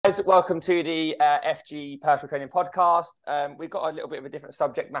guys, welcome to the FG Personal Training Podcast. We've got a little bit of a different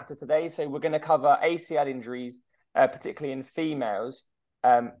subject matter today. So we're going to cover ACL injuries, particularly in females,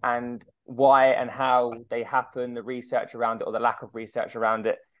 and why and how they happen, the research around it or the lack of research around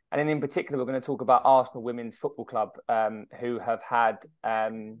it. And then in particular, we're going to talk about Arsenal Women's Football Club, who have had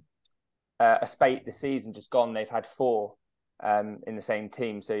a spate this season just gone. They've had 4 in the same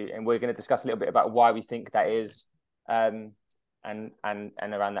team. And we're going to discuss a little bit about why we think that is. And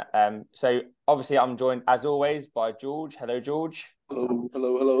around that. So obviously I'm joined as always by George. Hello, George.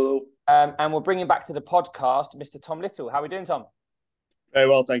 Hello. And we're bringing back to the podcast Mr. Tom Little. How are we doing, Tom? Very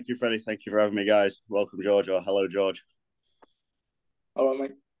well, thank you, Freddie. Thank you for having me, guys. Welcome, George, or hello, George. All right,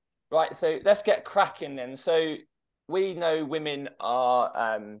 mate. Right, so let's get cracking then. So we know women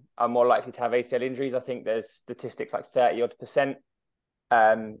are more likely to have ACL injuries. I think there's statistics like 30-odd%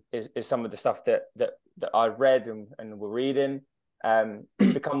 is some of the stuff that I've read and we're reading.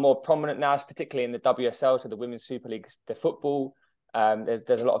 It's become more prominent now, particularly in the WSL, so the Women's Super League, the football. There's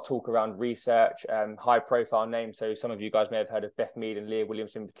a lot of talk around research, high-profile names. So some of you guys may have heard of Beth Mead and Leah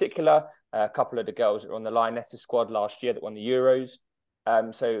Williamson in particular. A couple of the girls that were on the Lionesses squad last year that won the Euros.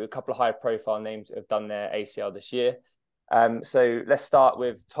 So a couple of high-profile names that have done their ACL this year. So let's start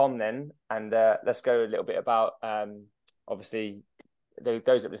with Tom then, and let's go a little bit about, obviously,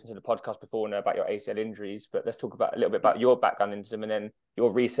 those that listen to the podcast before know about your ACL injuries, but let's talk about a little bit about your background into them and then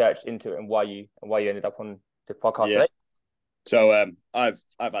your research into it and why you ended up on the podcast today. So I've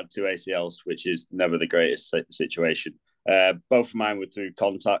had 2 ACLs, which is never the greatest situation. Both of mine were through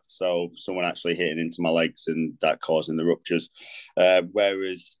contact, so someone actually hitting into my legs and that causing the ruptures.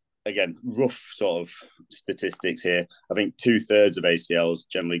 Whereas, again, rough sort of statistics here, I think 2/3 of ACLs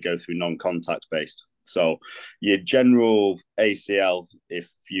generally go through non-contact based. So your general ACL, if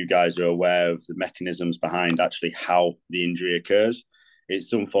you guys are aware of the mechanisms behind actually how the injury occurs, it's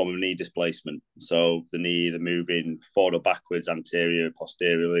some form of knee displacement. So the knee either moving forward or backwards, anterior,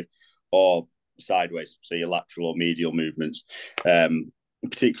 posteriorly, or sideways. So your lateral or medial movements,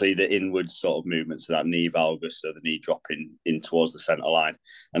 particularly the inward sort of movements of that knee valgus, so the knee dropping in towards the center line,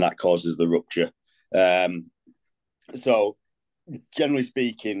 and that causes the rupture. So generally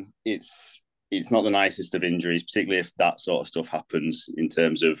speaking, it's not the nicest of injuries, particularly if that sort of stuff happens in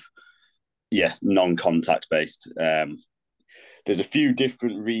terms of, non-contact based. There's a few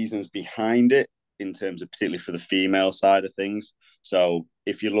different reasons behind it in terms of particularly for the female side of things. So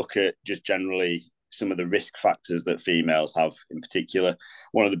if you look at just generally some of the risk factors that females have in particular,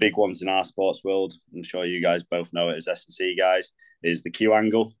 one of the big ones in our sports world, I'm sure you guys both know it as S&C guys, is the Q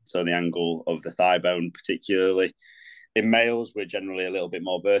angle. So the angle of the thigh bone particularly. In males, we're generally a little bit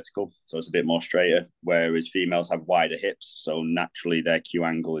more vertical, so it's a bit more straighter, whereas females have wider hips, so naturally their Q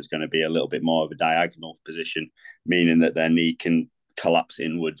angle is going to be a little bit more of a diagonal position, meaning that their knee can collapse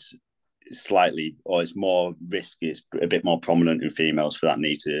inwards slightly, or it's more risky, it's a bit more prominent in females for that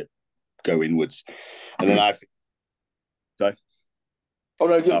knee to go inwards. And then I think... Sorry? Oh,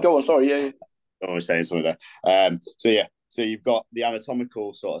 no, go on, sorry, yeah. I was saying something there. So you've got the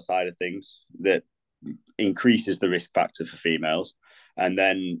anatomical sort of side of things that increases the risk factor for females, and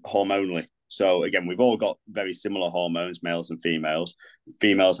then hormonally. So again, we've all got very similar hormones, males and females.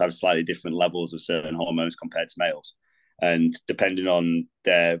 Females have slightly different levels of certain hormones compared to males, and depending on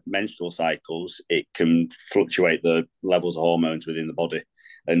their menstrual cycles, it can fluctuate the levels of hormones within the body,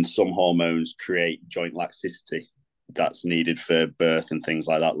 and some hormones create joint laxity that's needed for birth and things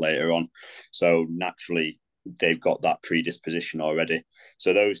like that later on. So naturally they've got that predisposition already.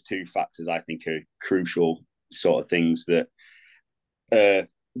 So those 2 factors, I think, are crucial sort of things that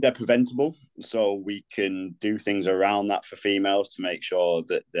they're preventable. So we can do things around that for females to make sure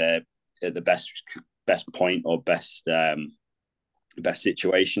that they're at the best point or best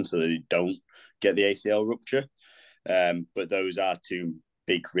situation so that they don't get the ACL rupture. But those are 2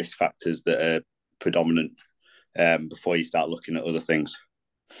 big risk factors that are predominant before you start looking at other things.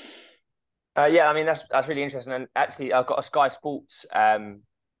 I mean, that's really interesting. And actually, I've got a Sky Sports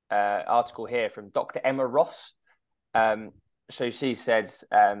article here from Dr. Emma Ross. So she says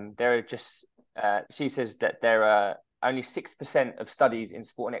she says that there are only 6% of studies in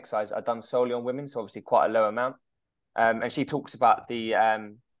sport and exercise are done solely on women, so obviously quite a low amount. And she talks about she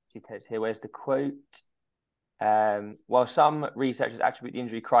says here, where's the quote? While some researchers attribute the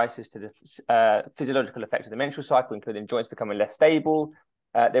injury crisis to the physiological effects of the menstrual cycle, including joints becoming less stable,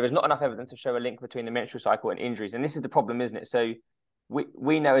 there is not enough evidence to show a link between the menstrual cycle and injuries. And this is the problem, isn't it? So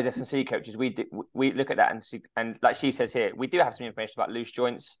we know as S&C coaches, we look at that and like she says here, we do have some information about loose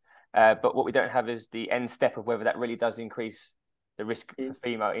joints, but what we don't have is the end step of whether that really does increase the risk for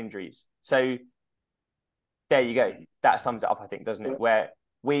female injuries. So there you go. That sums it up, I think, doesn't it? Where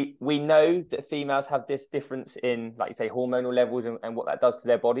we know that females have this difference in, like you say, hormonal levels and what that does to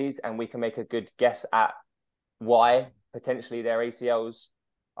their bodies, and we can make a good guess at why potentially their ACLs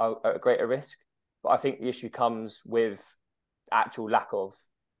are at a greater risk. But I think the issue comes with actual lack of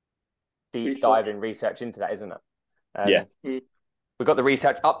deep diving research into that, isn't it? We've got the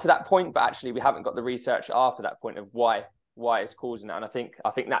research up to that point, but actually we haven't got the research after that point of why it's causing that. And I think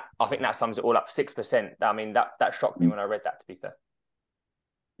that sums it all up. 6%. I mean, that shocked me when I read that, to be fair.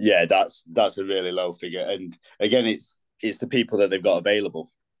 Yeah, that's a really low figure. And again, it's the people that they've got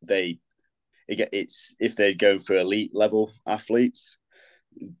available. It's if they're going for elite level athletes,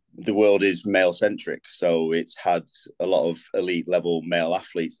 the world is male centric, so it's had a lot of elite level male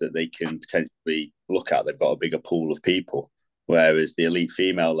athletes that they can potentially look at. They've got a bigger pool of people, whereas the elite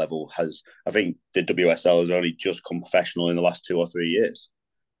female level has, I think the WSL has only just come professional in the last 2 or 3 years.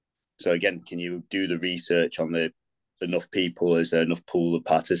 So again, can you do the research on the enough people? Is there enough pool of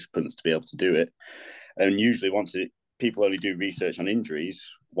participants to be able to do it? And usually people only do research on injuries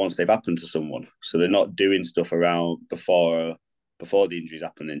once they've happened to someone, so they're not doing stuff around before the injury's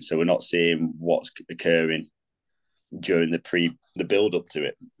happening. So we're not seeing what's occurring during the build up to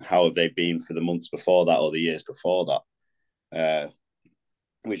it. How have they been for the months before that or the years before that?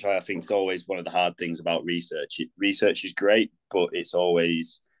 Which I think is always one of the hard things about research. Research is great, but it's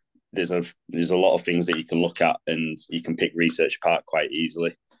always there's a lot of things that you can look at, and you can pick research apart quite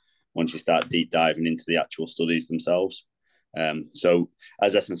easily once you start deep diving into the actual studies themselves. So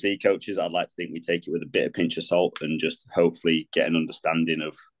as S&C coaches, I'd like to think we take it with a bit of pinch of salt and just hopefully get an understanding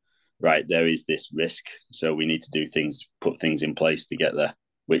of, right, there is this risk, so we need to put things in place to get there,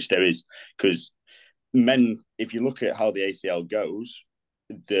 which there is. Because men, if you look at how the ACL goes,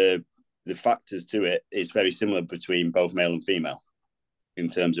 the factors to it is very similar between both male and female in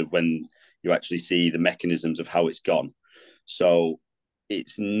terms of when you actually see the mechanisms of how it's gone. So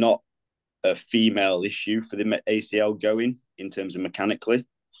it's not a female issue for the ACL going in terms of mechanically.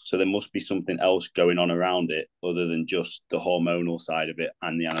 So there must be something else going on around it other than just the hormonal side of it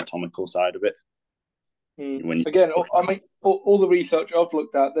and the anatomical side of it. Again, I mean, all the research I've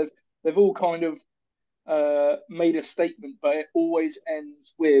looked at, they've all kind of made a statement, but it always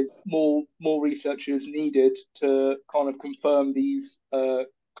ends with more researchers needed to kind of confirm these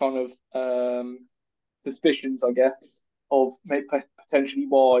suspicions, I guess, of potentially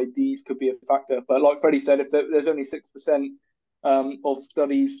why these could be a factor. But like Freddie said, if there's only 6% of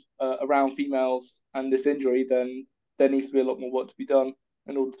studies around females and this injury, then there needs to be a lot more work to be done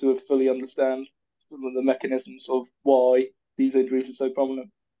in order to fully understand some of the mechanisms of why these injuries are so prominent.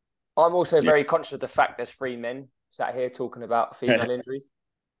 I'm also very conscious of the fact there's 3 men sat here talking about female injuries,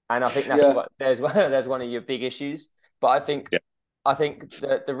 and I think that's there's one of your big issues. But I think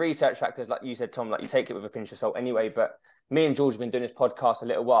the research factors, like you said, Tom, like you take it with a pinch of salt anyway. But me and George have been doing this podcast a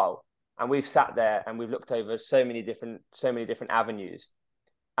little while, and we've sat there and we've looked over so many different avenues,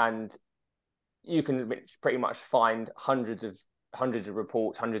 and you can pretty much find hundreds of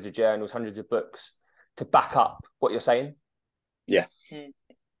reports, hundreds of journals, hundreds of books to back up what you're saying. Yeah.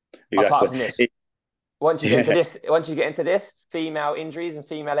 Exactly. Apart from this, once you get into this female injuries and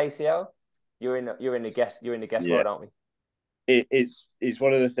female ACL, you're in the guess world, aren't we? It's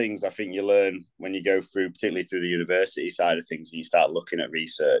one of the things I think you learn when you go through, particularly through the university side of things, and you start looking at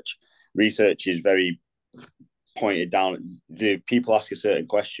research. Research is very pointed down. The people ask a certain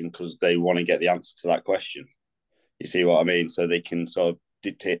question because they want to get the answer to that question. You see what I mean? So they can sort of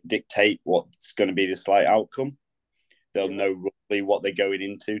dictate what's going to be the slight outcome. They'll know roughly what they're going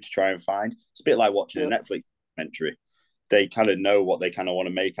into to try and find. It's a bit like watching a Netflix documentary. They kind of know what they kind of want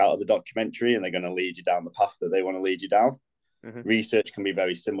to make out of the documentary, and they're going to lead you down the path that they want to lead you down. Mm-hmm. Research can be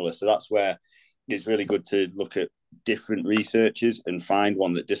very similar. So that's where it's really good to look at different researches and find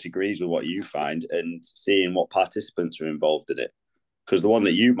one that disagrees with what you find and seeing what participants are involved in it. Because the one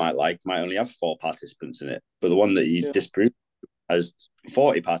that you might like might only have 4 participants in it, but the one that you disprove has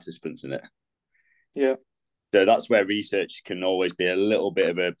 40 participants in it. Yeah. So that's where research can always be a little bit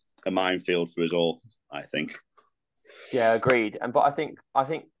of a minefield for us all, I think. Yeah, agreed. But I think,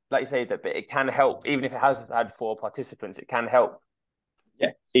 like you say, that it can help, even if it has had 4 participants, it can help.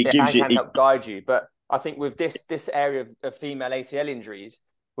 Yeah, it can help guide you. But I think with this area of female ACL injuries,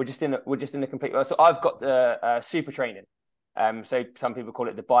 we're just in a complete. So I've got the super training. So some people call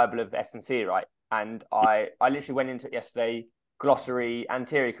it the Bible of S&C, right? And I literally went into it yesterday. Glossary,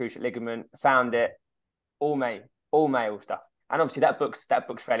 anterior cruciate ligament, found it. All male stuff, and obviously that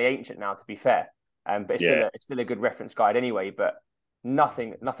book's fairly ancient now, to be fair. But it's still a good reference guide anyway. But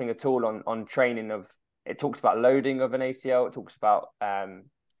nothing at all on training of. It talks about loading of an ACL. It talks about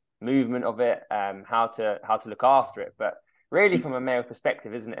movement of it, how to look after it. But really from a male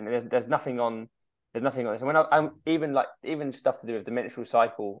perspective, isn't it? And there's nothing on this. And when I'm even stuff to do with the menstrual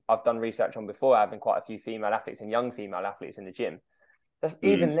cycle, I've done research on before. I've been quite a few female athletes and young female athletes in the gym. That's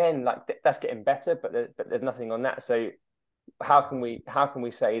even then, like that's getting better, but there's nothing on that. So how can we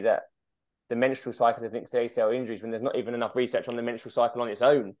say that the menstrual cycle is linked to ACL injuries when there's not even enough research on the menstrual cycle on its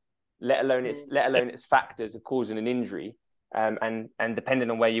own, let alone its factors of causing an injury, and depending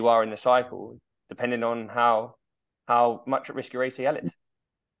on where you are in the cycle, depending on how much at risk your ACL is.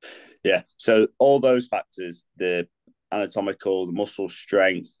 Yeah. So all those factors, the anatomical, the muscle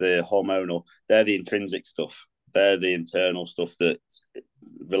strength, the hormonal, they're the intrinsic stuff. They're the internal stuff that's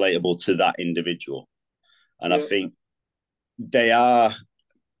relatable to that individual. And I think they are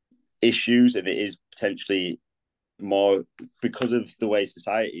issues, and it is potentially more because of the way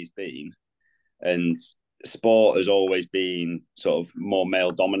society's been, and sport has always been sort of more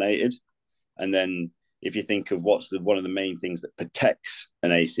male dominated. And then if you think of one of the main things that protects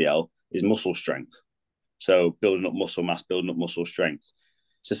an ACL is muscle strength. So building up muscle mass, building up muscle strength.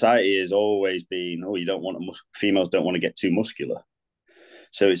 Society has always been, females don't want to get too muscular.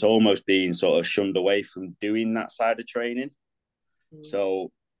 So it's almost been sort of shunned away from doing that side of training.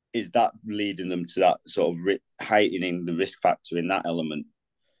 So is that leading them to that sort of heightening the risk factor in that element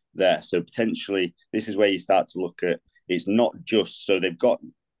there? So potentially this is where you start to look at, it's not just, so they've got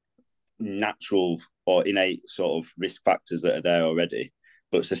natural or innate sort of risk factors that are there already,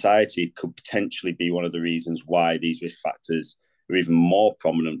 but society could potentially be one of the reasons why these risk factors are even more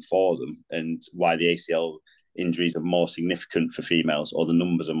prominent for them, and why the ACL injuries are more significant for females, or the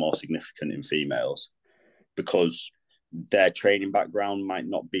numbers are more significant in females, because their training background might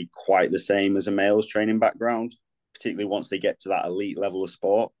not be quite the same as a male's training background, particularly once they get to that elite level of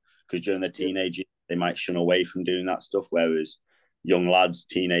sport, because during their teenage years, they might shun away from doing that stuff, whereas young lads,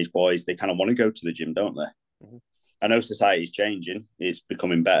 teenage boys, they kind of want to go to the gym, don't they? Mm-hmm. I know society's changing. It's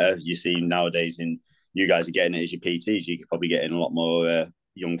becoming better. You see nowadays, you guys are getting it as your PTs, you're probably getting a lot more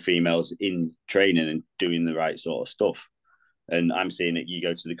young females in training and doing the right sort of stuff. And I'm seeing it, you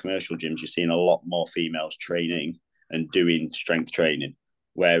go to the commercial gyms, you're seeing a lot more females training and doing strength training.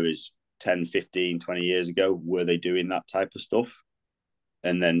 Whereas 10, 15, 20 years ago, were they doing that type of stuff?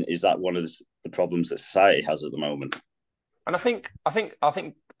 And then is that one of the problems that society has at the moment? And I think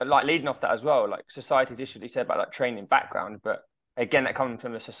like leading off that as well, like society's issue you said about like training background, but again, that comes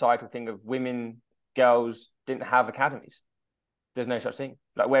from a societal thing of women, girls didn't have academies. There's no such thing.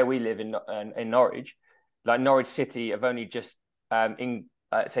 Like where we live in Norwich, like Norwich City have only just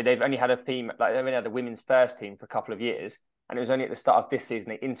so they've only had they've only had a women's first team for a couple of years, and it was only at the start of this season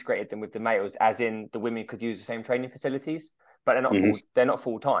they integrated them with the males, as in the women could use the same training facilities, but they're not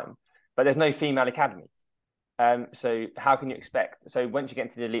full time. But there's no female academy. So how can you expect? So once you get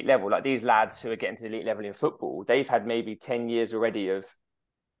into the elite level, like these lads who are getting to the elite level in football, they've had maybe 10 years already of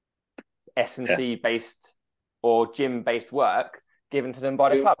S&C based or gym based work given to them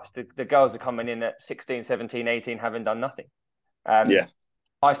by the clubs. The girls are coming in at 16, 17, 18, having done nothing.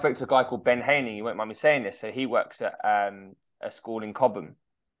 I spoke to a guy called Ben Haney. You won't mind me saying this. So he works at a school in Cobham.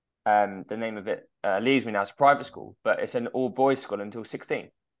 The name of it leaves me now. It's a private school, but it's an all boys school until 16.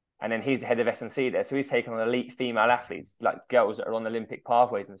 And then he's the head of S&C there. So he's taking on elite female athletes, like girls that are on Olympic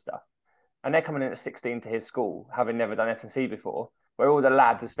pathways and stuff. And they're coming in at 16 to his school, having never done S&C before, where all the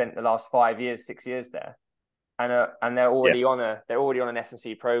lads have spent the last 5 years, 6 years there. And they're already on an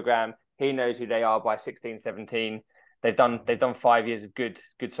S&C program. He knows who they are by 16, 17. They've done 5 years of good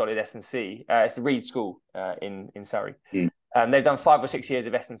solid S&C. It's the Reed School in Surrey. They've done 5 or 6 years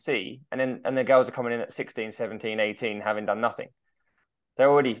of S&C, and the girls are coming in at 16, 17, 18, having done nothing. They're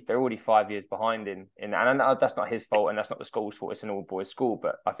already 5 years behind in and that's not his fault, and that's not the school's fault. It's an all boys school,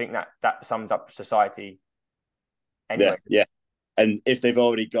 but I think that sums up society. Anyway. Yeah. And if they've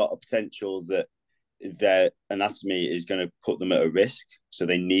already got a potential that their anatomy is going to put them at a risk, so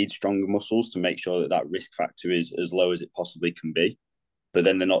they need stronger muscles to make sure that risk factor is as low as it possibly can be. But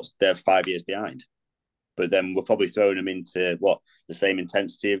then they're 5 years behind. But then we're probably throwing them into the same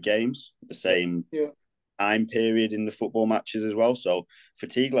intensity of games, the same time period in the football matches as well. So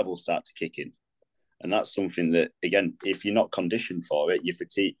fatigue levels start to kick in. And that's something that, again, if you're not conditioned for it,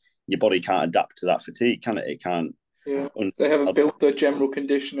 your body can't adapt to that fatigue, can it? It can't. Yeah, they haven't built the general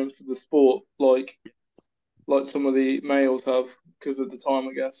conditioning for the sport like some of the males have because of the time,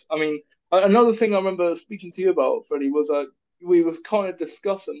 I guess. I mean, another thing I remember speaking to you about, Freddie, was we were kind of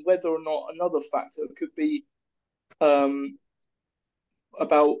discussing whether or not another factor could be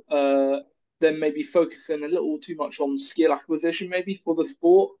about them maybe focusing a little too much on skill acquisition, maybe for the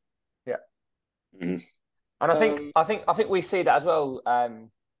sport. Yeah, and I think we see that as well.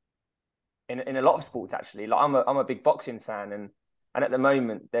 in a lot of sports actually. Like I'm a big boxing fan, and at the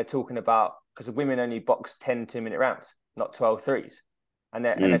moment they're talking about, because women only box 10 2-minute rounds, not 12 threes, and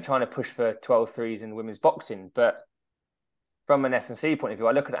they're trying to push for 12 threes in women's boxing. But from an S&C point of view,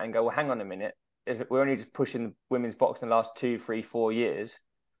 I look at it and go, well, hang on a minute. If we're only just pushing women's boxing the last 2, 3, 4 years,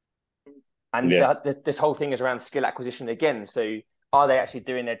 and this whole thing is around skill acquisition again. So are they actually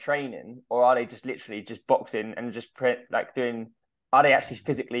doing their training, or are they just literally just boxing and just doing? Are they actually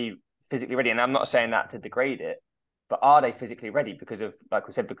physically ready? And I'm not saying that to degrade it, but are they physically ready because of, like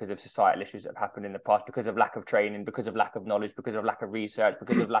we said, because of societal issues that have happened in the past, because of lack of training, because of lack of knowledge, because of lack of research,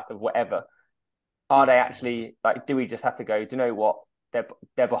 because of lack of whatever? Are they actually, like, do we just have to go, do you know what?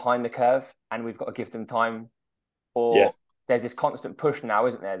 They're behind the curve and we've got to give them time? Or there's this constant push now,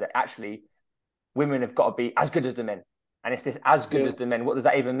 isn't there, that actually women have got to be as good as the men. And it's this as good as the men. What does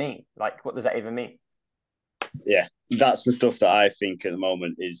that even mean? Like, what does that even mean? Yeah, that's the stuff that I think at the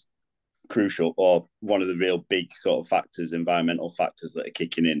moment is crucial, or one of the real big sort of factors, environmental factors that are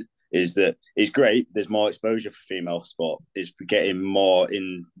kicking in, is that it's great. There's more exposure for female sport. It's getting more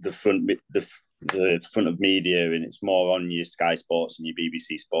in the front of media, and it's more on your Sky Sports and your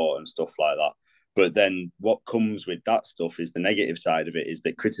BBC Sport and stuff like that. But then what comes with that stuff is the negative side of it, is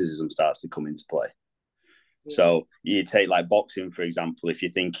that criticism starts to come into play. So you take like boxing, for example, if you're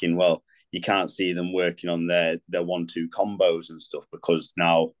thinking, well, you can't see them working on their 1-2 combos and stuff because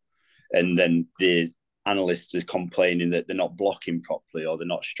now, and then the analysts are complaining that they're not blocking properly or they're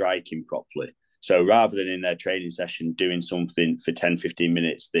not striking properly. So rather than in their training session doing something for 10, 15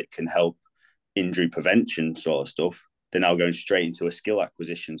 minutes that can help injury prevention sort of stuff, they're now going straight into a skill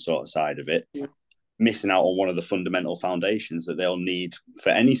acquisition sort of side of it. Missing out on one of the fundamental foundations that they'll need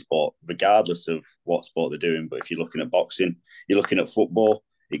for any sport, regardless of what sport they're doing. But if you're looking at boxing, you're looking at football,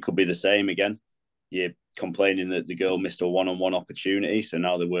 it could be the same again. You're complaining that the girl missed a one-on-one opportunity, so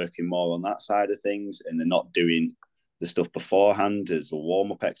now they're working more on that side of things, and they're not doing the stuff beforehand as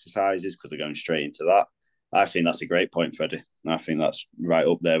warm-up exercises because they're going straight into that. I think that's a great point, Freddie. I think that's right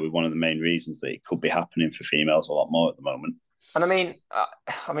up there with one of the main reasons that it could be happening for females a lot more at the moment. And I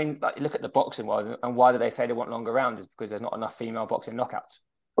mean, like, look at the boxing world, and why do they say they want longer rounds? Is because there's not enough female boxing knockouts.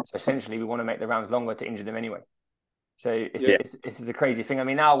 So essentially, we want to make the rounds longer to injure them anyway. So this is a crazy thing. I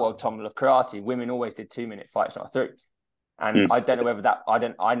mean, our world, Tom, of karate, women always did 2-minute fights, not 3. And I don't know whether that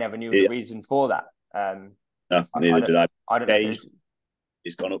I never knew the reason for that. No, neither did I. I don't know.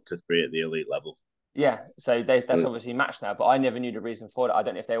 It's gone up to 3 at the elite level. Yeah, so that's obviously matched now, but I never knew the reason for it. I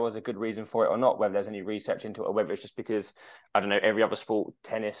don't know if there was a good reason for it or not, whether there's any research into it, or whether it's just because, I don't know, every other sport,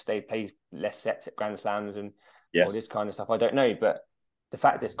 tennis, they play less sets at Grand Slams and all this kind of stuff. I don't know, but the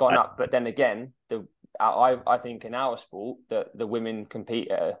fact it's gone up. But then again, I think in our sport that the women compete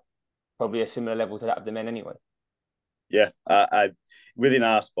at probably a similar level to that of the men anyway. Yeah, I within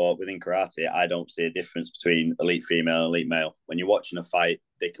our sport, within karate, I don't see a difference between elite female and elite male. When you're watching a fight,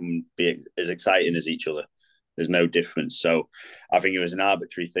 they can be as exciting as each other. There's no difference. So I think it was an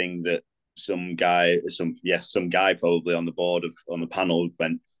arbitrary thing that some guy probably on the panel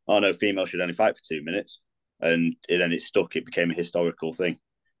went, oh no, female should only fight for 2 minutes. And then it stuck. It became a historical thing.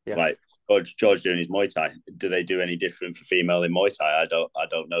 Yeah. Like George doing his Muay Thai. Do they do any different for female in Muay Thai? I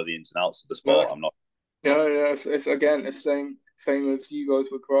don't know the ins and outs of the sport. No. I'm not. Yeah. It's again, it's same as you guys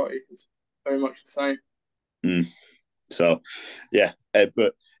with karate. It's very much the same. So, yeah,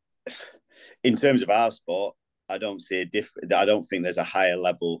 but in terms of our sport, I don't see I don't think there's a higher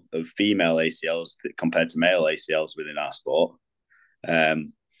level of female ACLs compared to male ACLs within our sport.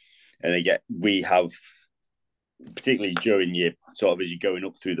 And again, we have, particularly during your sort of as you're going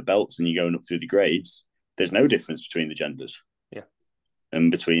up through the belts and you're going up through the grades, there's no difference between the genders. Yeah,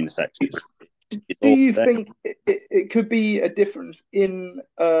 and between the sexes. Do you think it could be a difference in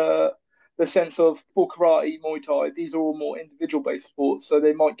the sense of, for karate, Muay Thai, these are all more individual-based sports, so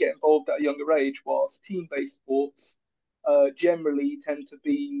they might get involved at a younger age, whilst team-based sports generally tend to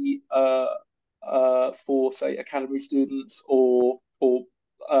be for, say, academy students or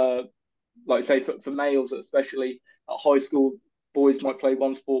like, say, for males especially, at high school, boys might play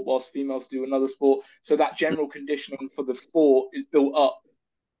one sport whilst females do another sport. So that general conditioning for the sport is built up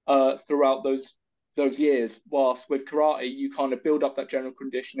throughout those years, whilst with karate you kind of build up that general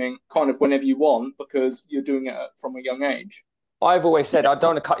conditioning kind of whenever you want because you're doing it from a young age. I've always said, I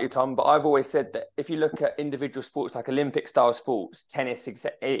don't want to cut you, Tom, but I've always said that if you look at individual sports like Olympic style sports, tennis,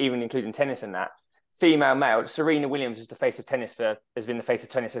 even including tennis and that, female, male, Serena Williams has been the face of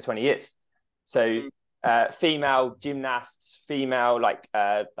tennis for 20 years. So female gymnasts, female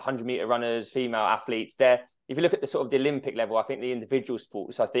 100-meter runners, female athletes, if you look at the sort of the Olympic level, I think the individual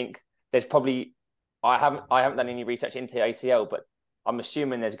sports, I think there's probably, I haven't done any research into ACL, but I'm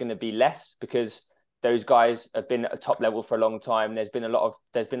assuming there's going to be less because those guys have been at a top level for a long time. There's been a lot of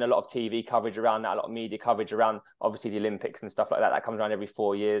TV coverage around that, a lot of media coverage around obviously the Olympics and stuff like that. That comes around every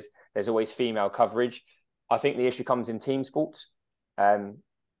 4 years. There's always female coverage. I think the issue comes in team sports.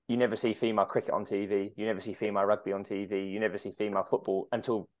 You never see female cricket on TV. You never see female rugby on TV. You never see female football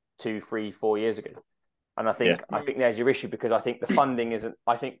until 2, 3, 4 years ago. And I think there's your issue because I think the funding isn't.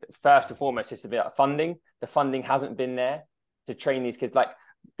 I think first and foremost is to be like funding. The funding hasn't been there to train these kids. Like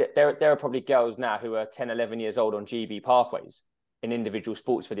there are probably girls now who are 10, 11 years old on GB pathways in individual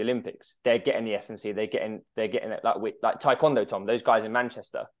sports for the Olympics. They're getting the S&C. They're getting it like Taekwondo, Tom. Those guys in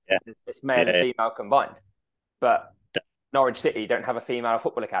Manchester. Yeah. It's male and female combined. But Norwich City don't have a female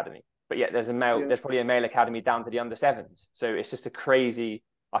football academy. But yet there's probably a male academy down to the under sevens. So it's just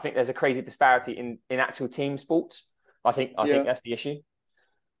I think there's a crazy disparity in actual team sports. I think that's the issue.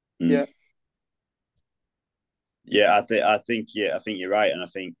 Yeah. Yeah, I think you're right, and I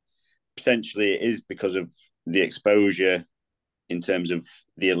think potentially it is because of the exposure in terms of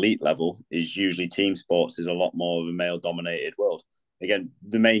the elite level is usually team sports. There's a lot more of a male-dominated world. Again,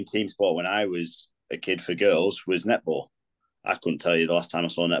 the main team sport when I was a kid for girls was netball. I couldn't tell you the last time I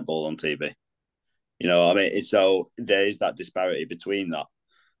saw netball on TV. You know what I mean? So there is that disparity between that.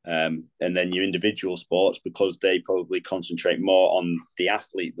 And then your individual sports, because they probably concentrate more on the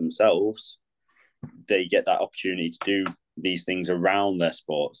athlete themselves, they get that opportunity to do these things around their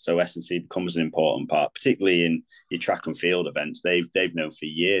sport. So S&C becomes an important part, particularly in your track and field events. They've known for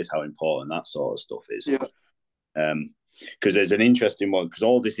years how important that sort of stuff is. Yeah. Because there's an interesting one, because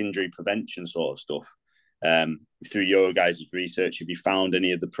all this injury prevention sort of stuff, through your guys' research, have you found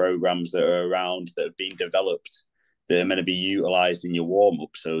any of the programs that are around that have been developed that are meant to be utilised in your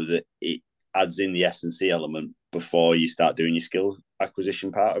warm-up so that it adds in the S&C element before you start doing your skill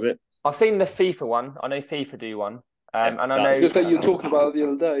acquisition part of it? I've seen the FIFA one. I know FIFA do one. And I know. I was going to say you were talking about it the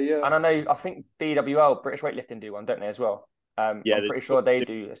other day, yeah. And I think BWL, British Weightlifting, do one, don't they, as well? I'm pretty sure they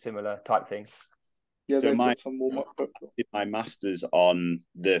do a similar type thing. Yeah, so did my master's on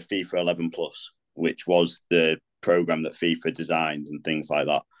the FIFA 11 Plus, which was the program that FIFA designed and things like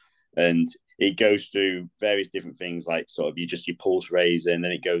that. And it goes through various different things, like sort of your pulse raising, and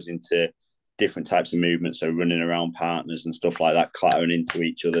then it goes into different types of movements, so running around partners and stuff like that, clattering into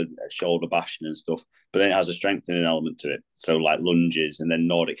each other, shoulder bashing and stuff. But then it has a strengthening element to it, so like lunges, and then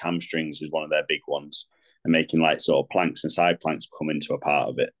Nordic hamstrings is one of their big ones, and making like sort of planks and side planks come into a part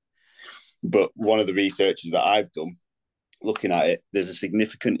of it. But one of the researches that I've done, looking at it, there's a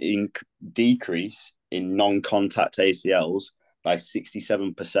significant decrease in non-contact ACLs by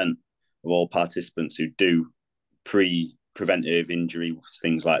 67% of all participants who do preventive injury,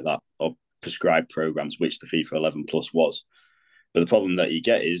 things like that, or prescribed programs, which the FIFA 11 Plus was. But the problem that you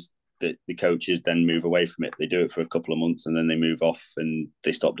get is that the coaches then move away from it. They do it for a couple of months and then they move off and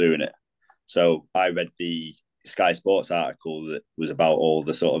they stop doing it. So I read the Sky Sports article that was about all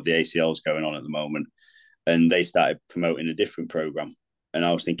the sort of the ACLs going on at the moment, and they started promoting a different program. And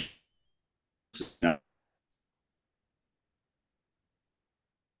I was thinking, oh,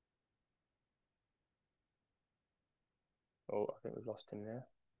 I think we've lost him there.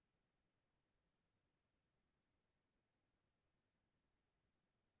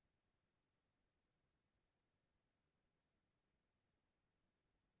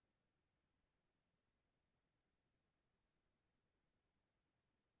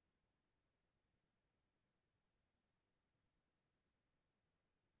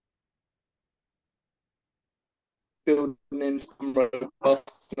 Building in some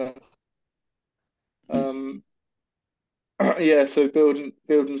robustness. So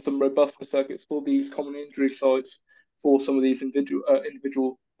building some robustness circuits for these common injury sites for some of these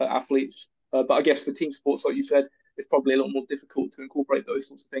individual athletes. But I guess for team sports, like you said, it's probably a lot more difficult to incorporate those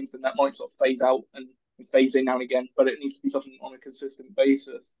sorts of things, and that might sort of phase out and phase in now and again. But it needs to be something on a consistent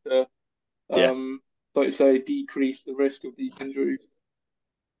basis to, like you say, decrease the risk of these injuries.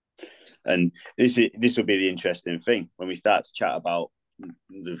 And this will be the interesting thing when we start to chat about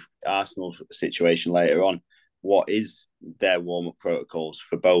the Arsenal situation later on. What is their warm-up protocols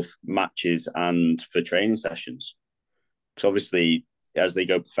for both matches and for training sessions? Because obviously, as they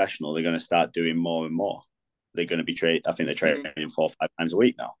go professional, they're going to start doing more and more. They're going to be I think they're training 4 or 5 times a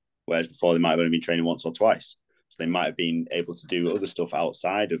week now, whereas before they might have only been training once or twice. So they might have been able to do other stuff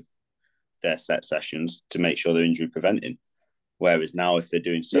outside of their set sessions to make sure they're injury preventing. Whereas now, if they're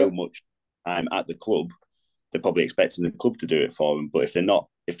doing so much time at the club, they're probably expecting the club to do it for them. But if they're not,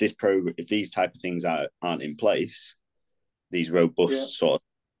 if these type of things aren't in place, these robust sort of,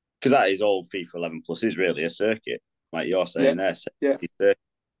 because that is all FIFA 11 Plus is really, a circuit, like you're saying there.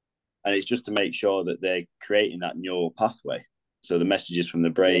 And it's just to make sure that they're creating that neural pathway So the messages from the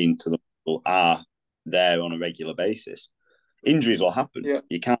brain to the muscle are there on a regular basis. Injuries will happen. Yeah.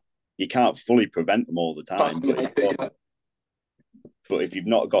 You can't fully prevent them all the time. But if you've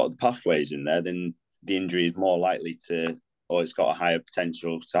not got the pathways in there, then the injury is more likely to, or it's got a higher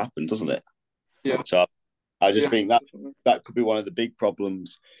potential to happen, doesn't it? Yeah. So I just think that could be one of the big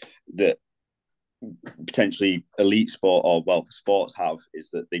problems that potentially elite sport sports have, is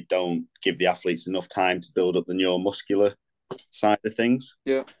that they don't give the athletes enough time to build up the neuromuscular side of things.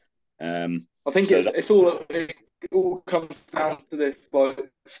 Yeah. I think so it all comes down to this, like,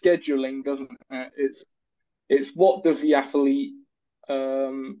 scheduling, doesn't it? It's what does the athlete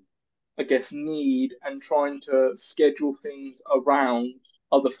I guess need, and trying to schedule things around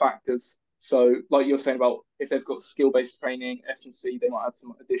other factors. So, like you're saying about if they've got skill-based training, S&C, they might have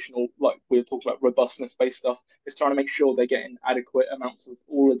some additional, like we're talking about robustness-based stuff. It's trying to make sure they're getting adequate amounts of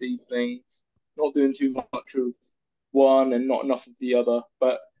all of these things, not doing too much of one and not enough of the other.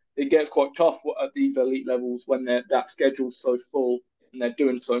 But it gets quite tough at these elite levels when that schedule's so full and they're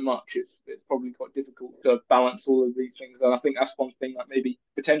doing so much. It's probably quite difficult to balance all of these things. And I think that's one thing that maybe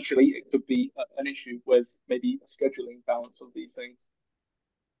potentially it could be an issue with, maybe a scheduling balance of these things.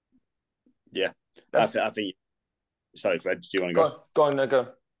 Yeah, I think. Sorry, Fred. Do you want to go? Go on. Go.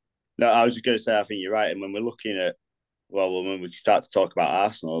 No, I was just going to say I think you're right. And when we're looking at, when we start to talk about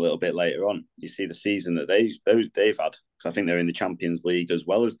Arsenal a little bit later on, you see the season that they've had. Because I think they're in the Champions League as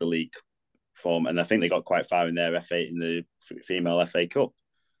well as the league form, and I think they got quite far in their FA, in the female FA Cup.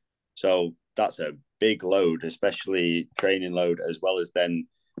 So that's a big load, especially training load, as well as then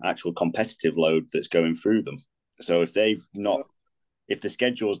actual competitive load that's going through them. So if they've not, if the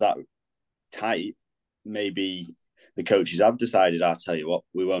schedule's that tight, maybe the coaches have decided, I'll tell you what,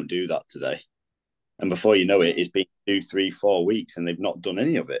 we won't do that today. And before you know it, it's been 2, 3, 4 weeks and they've not done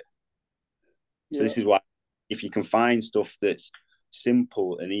any of it. So this is why, if you can find stuff that's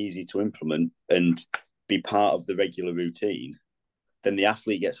simple and easy to implement and be part of the regular routine, then the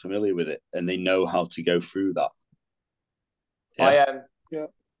athlete gets familiar with it and they know how to go through that.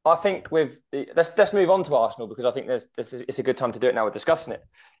 I think with let's move on to Arsenal, because I think it's a good time to do it now. We're discussing it.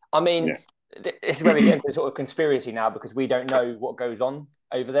 I mean, this is where we get into sort of conspiracy now, because we don't know what goes on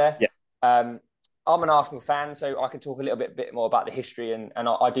over there. I'm an Arsenal fan, so I can talk a little bit more about the history, and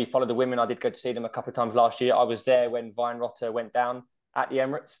I do follow the women. I did go to see them a couple of times last year. I was there when Weinrotter went down at the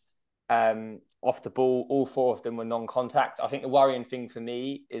Emirates. Off the ball, all 4 of them were non-contact. I think the worrying thing for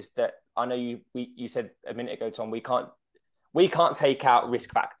me is that, I know you said a minute ago, Tom, we can't take out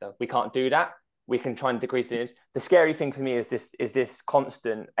risk factor. We can't do that. We can try and decrease it. The scary thing for me is this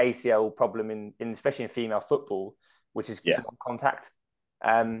constant ACL problem in especially in female football, which is contact.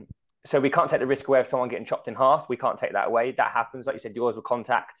 So we can't take the risk away of someone getting chopped in half. We can't take that away. That happens. Like you said, yours were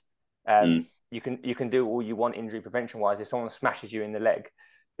contact. You can do all you want injury prevention wise. If someone smashes you in the leg,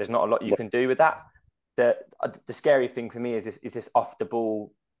 there's not a lot you can do with that. The scary thing for me is this off the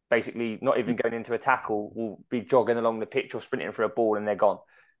ball, basically not even going into a tackle, will be jogging along the pitch or sprinting for a ball and they're gone.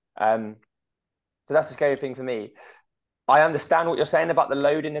 So that's the scary thing for me. I understand what you're saying about the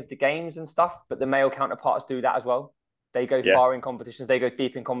loading of the games and stuff, but the male counterparts do that as well. They go far in competitions, they go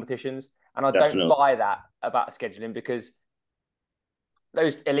deep in competitions. And I don't buy that about scheduling, because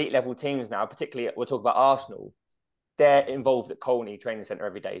those elite level teams now, particularly we'll talk about Arsenal, they're involved at Colney Training Centre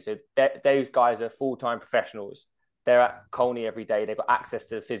every day. So those guys are full-time professionals. They're at Colney every day. They've got access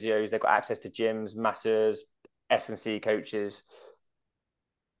to physios. They've got access to gyms, masseurs, S&C coaches.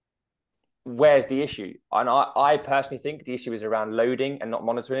 Where's the issue? And I personally think the issue is around loading and not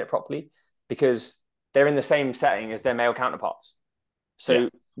monitoring it properly, because they're in the same setting as their male counterparts. So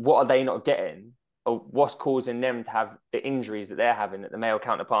what are they not getting, or what's causing them to have the injuries that they're having that the male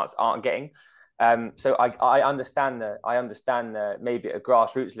counterparts aren't getting? So I understand that maybe at a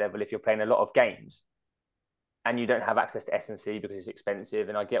grassroots level, if you're playing a lot of games and you don't have access to S&C because it's expensive,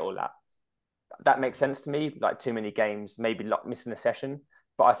 and I get all that. That makes sense to me, like too many games, maybe not missing a session.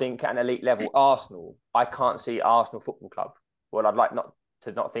 But I think at an elite level, Arsenal, I can't see Arsenal Football Club. Well, I'd like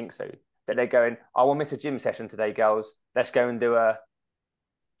not think so. That they're going, I will miss a gym session today, girls. Let's go and do a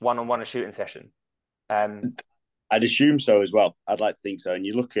one-on-one shooting session. I'd assume so as well. I'd like to think so. And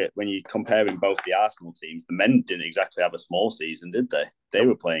you look at, when you're comparing both the Arsenal teams, the men didn't exactly have a small season, did they? They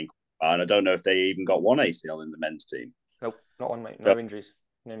were playing, and I don't know if they even got one ACL in the men's team. Nope, not one, mate. No injuries,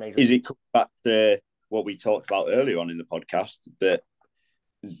 no major. Is it back to what we talked about earlier on in the podcast, that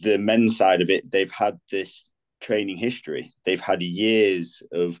the men's side of it, they've had this training history. They've had years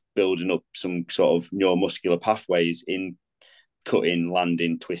of building up some sort of neuromuscular pathways in cutting,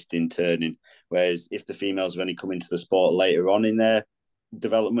 landing, twisting, turning. Whereas if the females have only come into the sport later on in their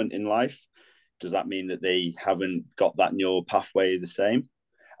development in life, Does that mean that they haven't got that neural pathway the same?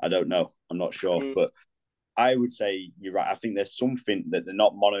 I don't know. I'm not sure. But I would say you're right. I think there's something that they're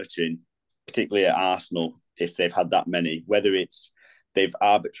not monitoring, particularly at Arsenal, if they've had that many, whether it's they've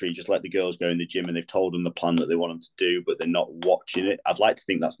arbitrarily just let the girls go in the gym and they've told them the plan that they want them to do, but they're not watching it. I'd like to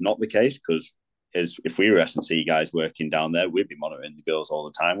think that's not the case, because if we were S&C guys working down there, we'd be monitoring the girls all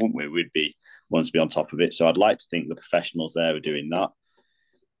the time, wouldn't we? We'd be wanting to be on top of it. So I'd like to think the professionals there are doing that.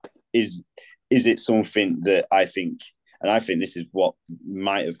 Is it something that I think, and I think this is what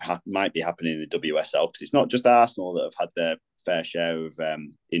might be happening in the WSL, because it's not just Arsenal that have had their fair share of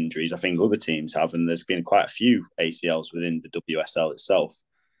injuries. I think other teams have, and there's been quite a few ACLs within the WSL itself.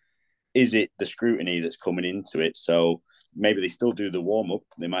 Is it the scrutiny that's coming into it? So maybe they still do the warm-up,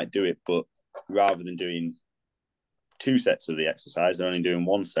 they might do it, but rather than doing 2 sets of the exercise, they're only doing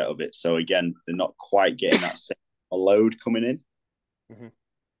 1 set of it. So again, they're not quite getting that same load coming in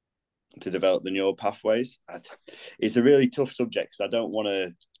to develop the neural pathways. It's a really tough subject, because I don't want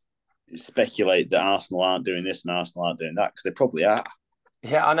to speculate that Arsenal aren't doing this and Arsenal aren't doing that, because they probably are.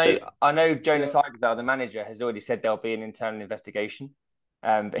 Yeah, I know Jonas Eidevall, the manager, has already said there'll be an internal investigation.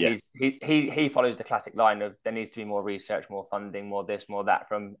 But he follows the classic line of there needs to be more research, more funding, more this, more that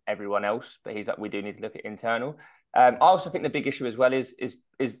from everyone else. But he's like, we do need to look at internal. I also think the big issue as well is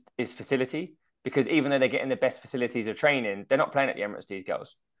facility, because even though they're getting the best facilities of training, they're not playing at the Emirates. These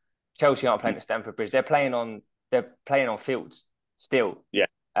girls, Chelsea aren't playing at Stamford Bridge. They're playing on fields still. Yeah.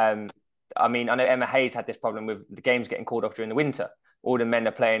 I mean, I know Emma Hayes had this problem with the games getting called off during the winter. All the men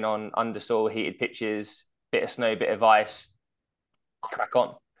are playing on undersoil, heated pitches, bit of snow, bit of ice. Crack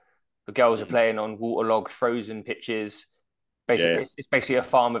on. The girls are playing on waterlogged, frozen pitches. Basically, it's basically a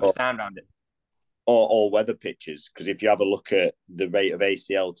farm with a stand around it. Or weather pitches, because if you have a look at the rate of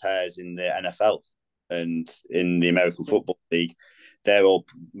ACL tears in the NFL and in the American Football League,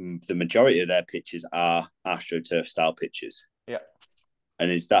 the majority of their pitches are AstroTurf style pitches. Yeah.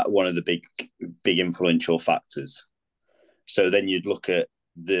 And is that one of the big influential factors? So then you'd look at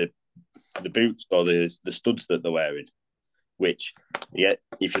the boots or the studs that they're wearing, which,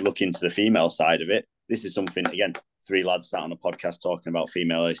 if you look into the female side of it, this is something, again, 3 lads sat on a podcast talking about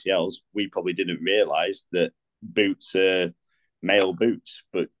female ACLs. We probably didn't realise that boots are male boots,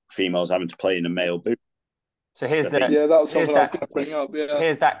 but females having to play in a male boot. So here's that was something I was going to bring up. Yeah.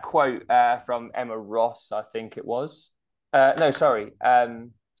 Here's that quote from Emma Ross, I think it was. Dr.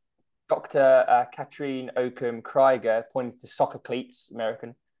 Katrine Oakham Krieger pointed to soccer cleats,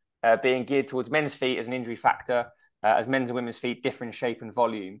 American, being geared towards men's feet as an injury factor, as men's and women's feet differ in shape and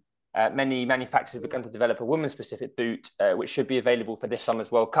volume. Many manufacturers have begun to develop a women's specific boot, which should be available for this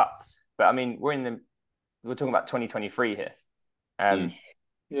summer's World Cup. But I mean, we're talking about 2023 here.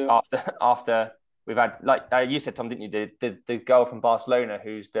 After we've had, like you said, Tom, didn't you? The girl from Barcelona,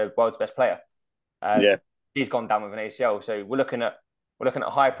 who's the world's best player. She's gone down with an ACL. So we're looking at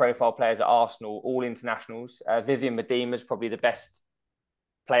high profile players at Arsenal, all internationals. Vivian Miedema is probably the best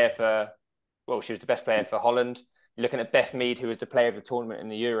player she was the best player for Holland. You're looking at Beth Mead, who was the player of the tournament in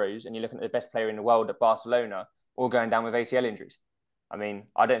the Euros, and you're looking at the best player in the world at Barcelona, all going down with ACL injuries. I mean,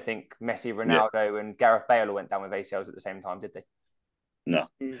 I don't think Messi, Ronaldo, and Gareth Bale all went down with ACLs at the same time, did they? No.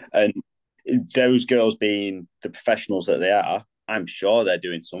 And those girls being the professionals that they are, I'm sure they're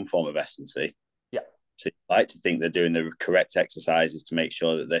doing some form of S&C. Yeah. So I like to think they're doing the correct exercises to make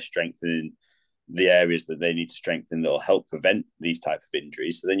sure that they're strengthening the areas that they need to strengthen that will help prevent these type of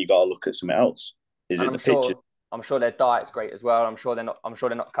injuries. So then you got to look at something else. Pitches? I'm sure their diet's great as well. I'm sure they're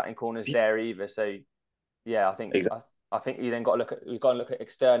not cutting corners there either. So yeah, I think exactly. I think you then you've got to look at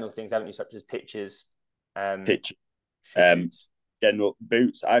external things, haven't you, such as pitches, general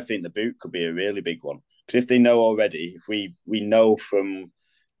boots. I think the boot could be a really big one, because if they know already, if we know from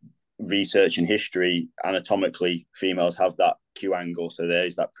research and history, anatomically, females have that Q angle, so there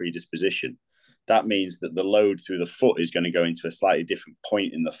is that predisposition. That means that the load through the foot is going to go into a slightly different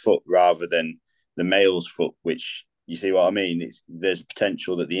point in the foot rather than the male's foot, which, you see what I mean? There's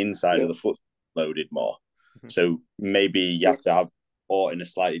potential that the inside of the foot loaded more. So maybe you have to have or in a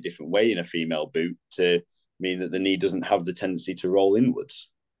slightly different way in a female boot to mean that the knee doesn't have the tendency to roll inwards.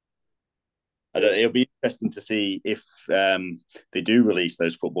 It'll be interesting to see if they do release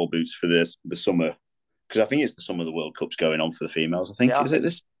those football boots for the summer, because I think it's the summer the World Cup's going on for the females. I think is it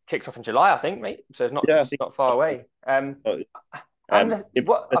this kicks off in July, I think, mate. So it's not far away.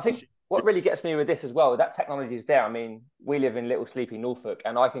 What really gets me with this as well, that technology is there. I mean, we live in little sleepy Norfolk,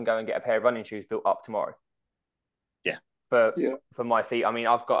 and I can go and get a pair of running shoes built up tomorrow. For my feet. I mean,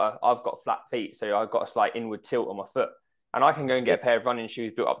 I've got flat feet, so I've got a slight inward tilt on my foot, and I can go and get a pair of running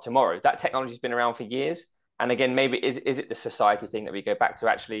shoes built up tomorrow. That technology's been around for years. And again, maybe is it the society thing that we go back to?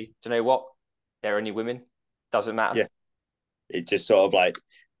 Actually, do you know what? they're only women. Doesn't matter. Yeah. It just sort of like,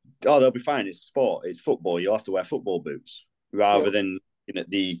 oh, they'll be fine. It's sport. It's football. You'll have to wear football boots rather than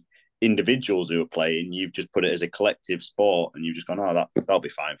the individuals who are playing. You've just put it as a collective sport, and you've just gone, oh, that'll be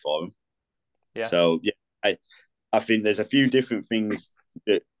fine for them. Yeah. So I think there's a few different things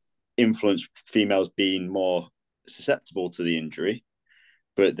that influence females being more susceptible to the injury,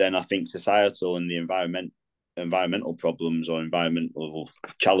 but then I think societal and the environmental problems or environmental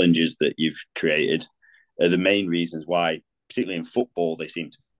challenges that you've created are the main reasons why, particularly in football, they seem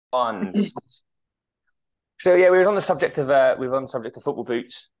to. So yeah, we were on the subject of football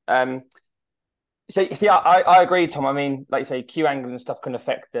boots. So yeah, I agree, Tom. I mean, like you say, Q angle and stuff can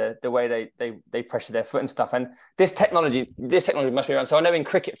affect the way they pressure their foot and stuff. And this technology must be around. So I know in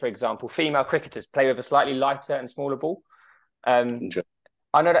cricket, for example, female cricketers play with a slightly lighter and smaller ball. I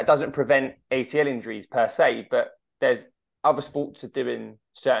know that doesn't prevent ACL injuries per se, but there's other sports are doing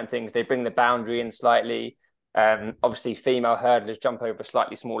certain things. They bring the boundary in slightly. Obviously, female hurdlers jump over a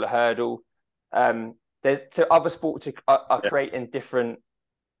slightly smaller hurdle. So other sports are creating different.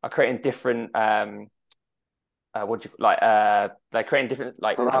 They're creating different parameters,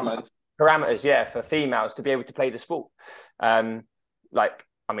 for females to be able to play the sport. Like,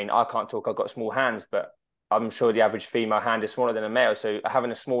 I mean, I can't talk, I've got small hands, but I'm sure the average female hand is smaller than a male, so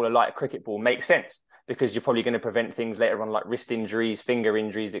having a smaller, lighter cricket ball makes sense, because you're probably going to prevent things later on like wrist injuries, finger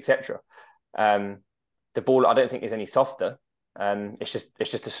injuries, etc. The ball, I don't think, is any softer. It's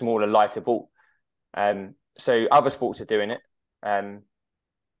just a smaller, lighter ball. So other sports are doing it.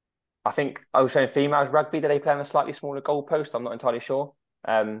 I think I was saying females rugby, do they play on a slightly smaller goalpost? I'm not entirely sure.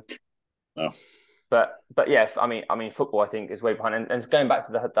 No. But yeah, I mean, football I think is way behind. And going back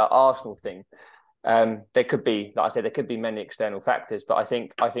to the Arsenal thing, there could be, like I said, there could be many external factors. But I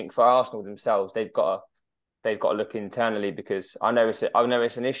think for Arsenal themselves, they've got to look internally, because I know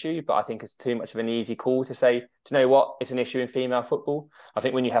it's an issue, but I think it's too much of an easy call to say, do you know what, it's an issue in female football. I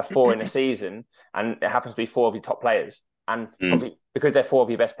think when you have 4 in a season and it happens to be 4 of your top players, and probably because they're 4 of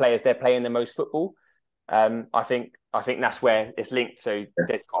your best players, they're playing the most football. I think that's where it's linked. So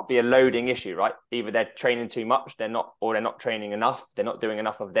there's got to be a loading issue, right? Either they're training too much, they're not training enough, they're not doing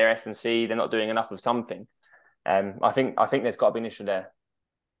enough of their S&C, they're not doing enough of something. I think there's got to be an issue there.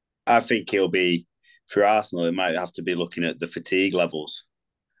 I think it'll be, for Arsenal, it might have to be looking at the fatigue levels.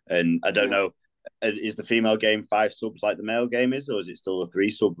 And I don't know, is the female game 5 subs like the male game is, or is it still a 3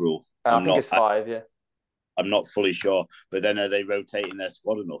 sub rule? I think it's 5, yeah. I'm not fully sure. But then are they rotating their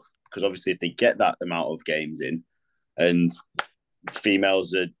squad enough? Because obviously if they get that amount of games in, and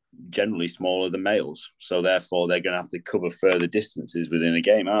females are generally smaller than males, so therefore they're going to have to cover further distances within a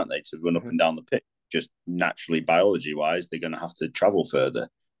game, aren't they, to run up and down the pitch? Just naturally, biology-wise, they're going to have to travel further.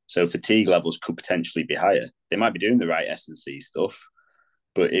 So fatigue levels could potentially be higher. They might be doing the right S&C stuff,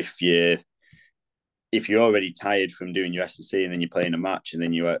 but if you're already tired from doing your S&C and then you're playing a match and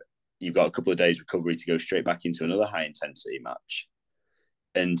then you've got a couple of days recovery to go straight back into another high intensity match.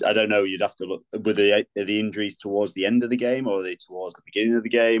 And I don't know, you'd have to look, are the injuries towards the end of the game, or are they towards the beginning of the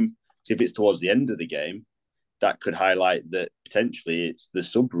game? Because if it's towards the end of the game, that could highlight that potentially it's the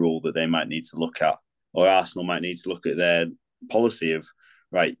sub rule that they might need to look at, or Arsenal might need to look at their policy of,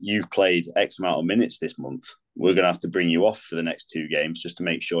 right, you've played X amount of minutes this month, we're going to have to bring you off for the next 2 games just to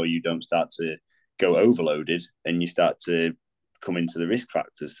make sure you don't start to go overloaded and you start to come into the risk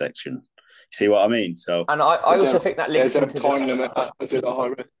factors section. See what I mean? So, and I also think that links into time limit at a high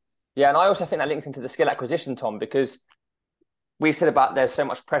risk. Yeah, and I also think that links into the skill acquisition, Tom, because we said about there's so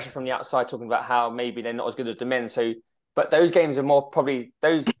much pressure from the outside, talking about how maybe they're not as good as the men. So, but those games are more probably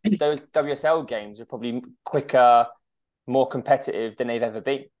those WSL games are probably quicker, more competitive than they've ever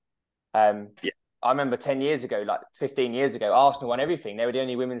been. I remember 10 years ago, like 15 years ago, Arsenal won everything. They were the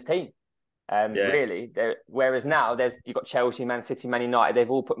only women's team. Really. Whereas now you've got Chelsea, Man City, Man United. They've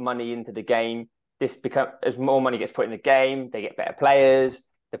all put money into the game. As more money gets put in the game, they get better players.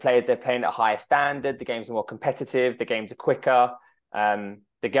 They're playing at a higher standard. The games are more competitive. The games are quicker.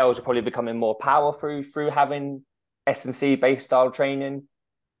 The girls are probably becoming more powerful through having S&C based style training.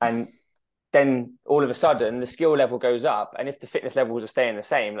 And then all of a sudden the skill level goes up. And if the fitness levels are staying the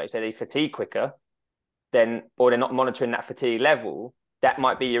same, like say they fatigue quicker, or they're not monitoring that fatigue level, that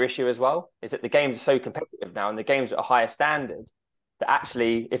might be your issue as well, is that the games are so competitive now and the games are at a higher standard that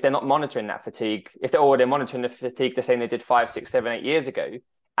actually, if they're not monitoring that fatigue, they're monitoring the fatigue the same they did 5, 6, 7, 8 years ago,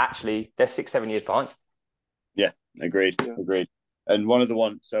 actually they're 6, 7 years behind. Yeah, agreed. And one of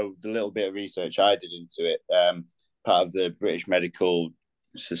the little bit of research I did into it, part of the British Medical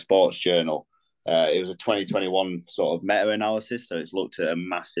Sports Journal, it was a 2021 sort of meta-analysis, so it's looked at a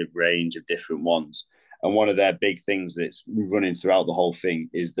massive range of different ones. And one of their big things that's running throughout the whole thing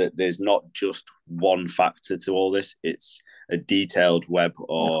is that there's not just one factor to all this. It's a detailed web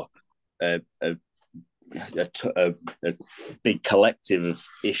or a big collective of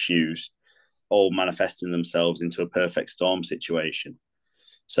issues all manifesting themselves into a perfect storm situation.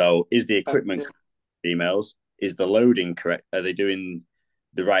 So is the equipment females? Is the loading correct? Are they doing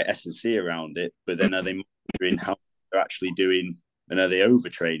the right S&C around it? But then are they monitoring how they're actually doing, and are they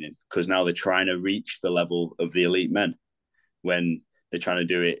overtraining? Because now they're trying to reach the level of the elite men when they're trying to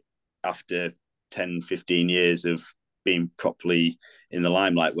do it after 10, 15 years of being properly in the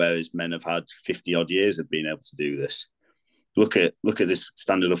limelight, whereas men have had 50 odd years of being able to do this. Look at this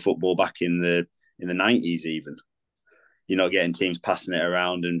standard of football back in the 90s even. You're not getting teams passing it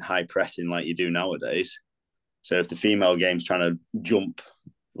around and high pressing like you do nowadays. So if the female game's trying to jump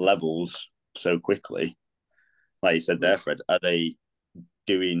levels so quickly, like you said there, Fred, are they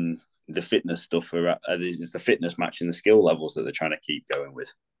doing the fitness stuff, or is the fitness matching the skill levels that they're trying to keep going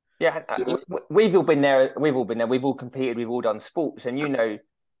with? Yeah, we've all been there. We've all competed. We've all done sports, and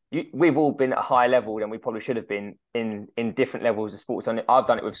we've all been at a higher level than we probably should have been in different levels of sports. And I've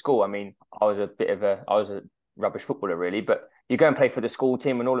done it with school. I mean, I was a rubbish footballer really, but you go and play for the school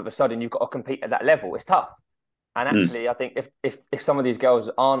team, and all of a sudden you've got to compete at that level. It's tough. And actually, I think if some of these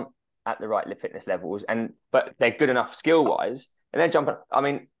girls aren't at the right fitness levels, but they're good enough skill wise, and they're jumping. I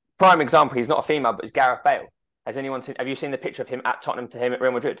mean, prime example, he's not a female, but it's Gareth Bale. Have you seen the picture of him at Tottenham to him at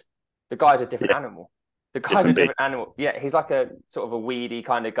Real Madrid? The guy's a different animal. The guy's a different animal. Yeah, he's like a sort of a weedy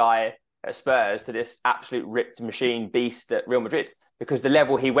kind of guy at Spurs to this absolute ripped machine beast at Real Madrid. Because the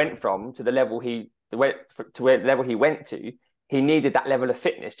level he went from to the level he went to, he needed that level of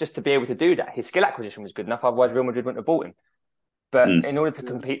fitness just to be able to do that. His skill acquisition was good enough, otherwise Real Madrid wouldn't have bought him. But in order to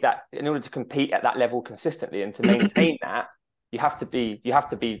compete at that level consistently and to maintain that, you have to be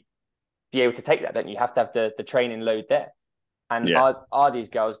able to take that, don't you? You have to have the training load there. And are these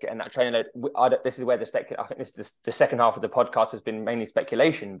girls getting that training load? This is where I think this is the second half of the podcast has been mainly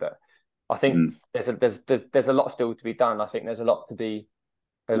speculation, but I think there's a lot still to be done. I think there's a lot to be.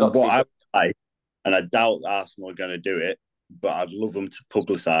 And I doubt Arsenal are going to do it, but I'd love them to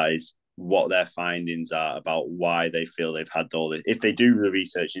publicise what their findings are about why they feel they've had all this. If they do the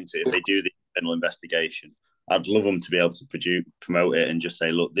research into it, if they do the internal investigation, I'd love them to be able to promote it and just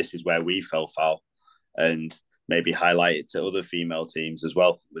say, look, this is where we fell foul, and maybe highlight it to other female teams as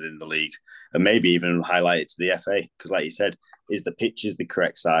well within the league, and maybe even highlight it to the FA. Because like you said, is the pitches the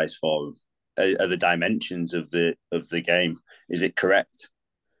correct size for them? Are the dimensions of the game, is it correct?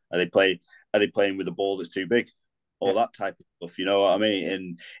 Are they playing with a ball that's too big? All that type of stuff, you know what I mean?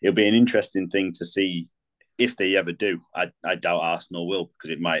 And it'll be an interesting thing to see if they ever do. I doubt Arsenal will, because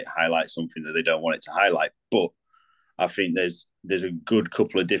it might highlight something that they don't want it to highlight. But I think there's a good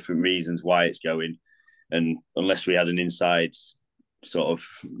couple of different reasons why it's going. And unless we had an inside sort of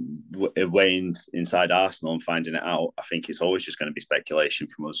way inside Arsenal and finding it out, I think it's always just going to be speculation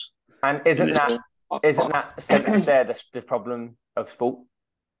from us. And isn't that sentence there the problem of sport?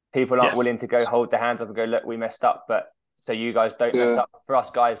 People aren't willing to go hold their hands up and go, look, we messed up, but so you guys don't mess up. For us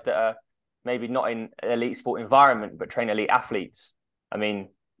guys that are maybe not in an elite sport environment, but train elite athletes. I mean,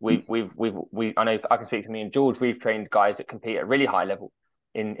 I know I can speak for me and George. We've trained guys that compete at a really high level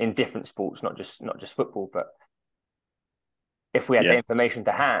in different sports, not just football. But if we had the information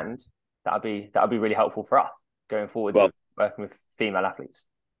to hand, that'd be really helpful for us going forward, working with female athletes.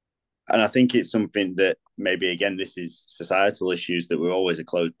 And I think it's something that maybe, again, this is societal issues that we're always a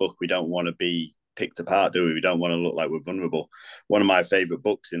closed book. We don't want to be picked apart, do we? We don't want to look like we're vulnerable. One of my favourite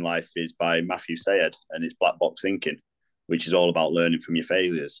books in life is by Matthew Sayed, and it's Black Box Thinking, which is all about learning from your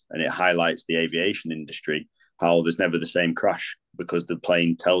failures. And it highlights the aviation industry, how there's never the same crash, because the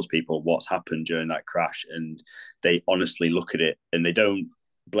plane tells people what's happened during that crash, and they honestly look at it and they don't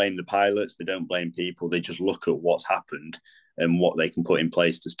blame the pilots, they don't blame people, they just look at what's happened and what they can put in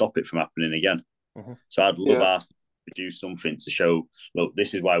place to stop it from happening again. So I'd love us to produce something to show, look,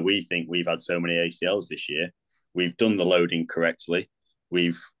 this is why we think we've had so many ACLs this year. We've done the loading correctly.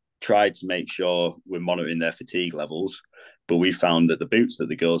 We've tried to make sure we're monitoring their fatigue levels, but we found that the boots that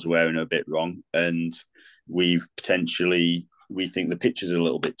the girls are wearing are a bit wrong, and we think the pitches are a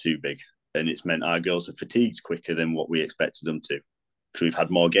little bit too big, and it's meant our girls are fatigued quicker than what we expected them to. Because we've had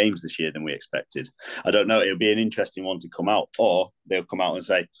more games this year than we expected. I don't know. It'll be an interesting one to come out, or they'll come out and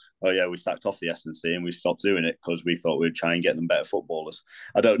say, "Oh yeah, we stacked off the S&C and we stopped doing it because we thought we'd try and get them better footballers."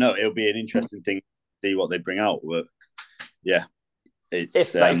 I don't know. It'll be an interesting thing to see what they bring out. But yeah, it's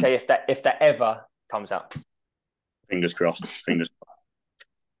if that ever comes out. Fingers crossed. Fingers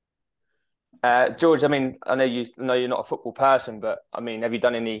crossed. George, I mean, I know you're not a football person, but I mean, have you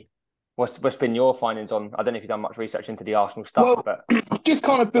done any What's been your findings on? I don't know if you've done much research into the Arsenal stuff, Well, but just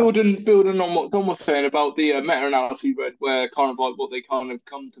kind of building on what Tom was saying about the meta-analysis we read, where kind of like what they kind of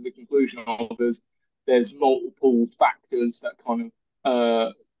come to the conclusion of is there's multiple factors that kind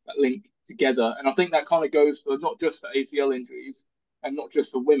of that link together, and I think that kind of goes for not just for ACL injuries and not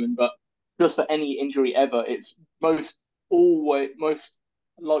just for women, but just for any injury ever. It's most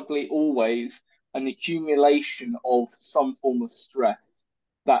likely always an accumulation of some form of stress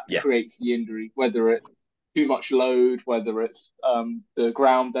that Yeah. creates the injury, whether it's too much load, whether it's the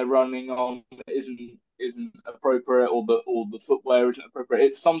ground they're running on isn't appropriate, or the footwear isn't appropriate.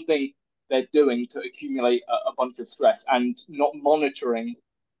 It's something they're doing to accumulate a bunch of stress and not monitoring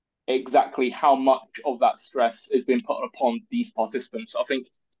exactly how much of that stress is being put upon these participants. I think,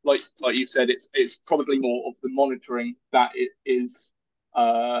 like you said, it's probably more of the monitoring that it is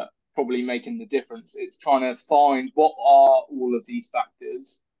probably making the difference. It's trying to find what are all of these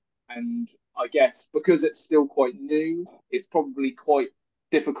factors, and I guess because it's still quite new, it's probably quite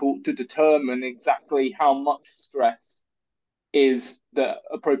difficult to determine exactly how much stress is the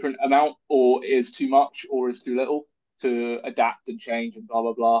appropriate amount, or is too much, or is too little to adapt and change and blah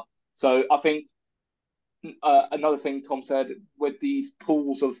blah blah. So I think another thing Tom said, with these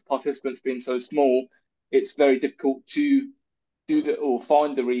pools of participants being so small, it's very difficult to do or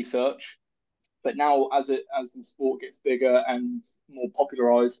find the research. But now, as the sport gets bigger and more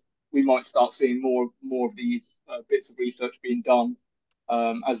popularized, we might start seeing more of these bits of research being done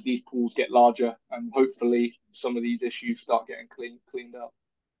as these pools get larger, and hopefully some of these issues start getting cleaned up.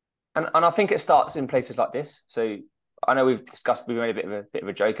 And I think it starts in places like this. So I know we've made a bit of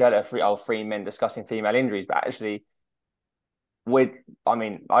a joke earlier, three men discussing female injuries, but actually, I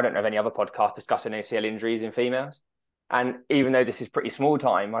don't know of any other podcast discussing ACL injuries in females. And even though this is pretty small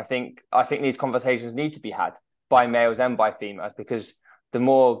time, I think these conversations need to be had by males and by females, because the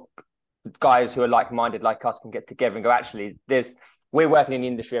more guys who are like-minded like us can get together and go, actually, we're working in the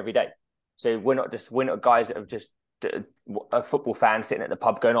industry every day. So we're not guys that have just a football fan sitting at the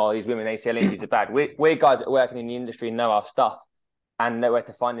pub going, oh, these women ACL injuries are bad. We're guys that are working in the industry and know our stuff and know where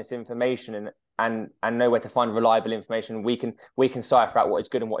to find this information and know where to find reliable information. We can cipher out what is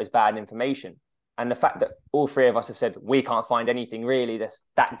good and what is bad information. And the fact that all three of us have said we can't find anything really that's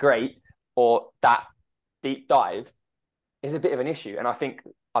that great or that deep dive is a bit of an issue. And I think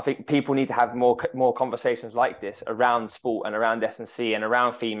people need to have more conversations like this around sport and around S&C and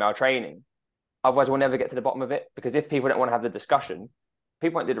around female training. Otherwise, we'll never get to the bottom of it, because if people don't want to have the discussion,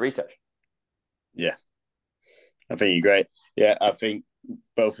 people won't do the research. Yeah, I think you're great. Yeah, I think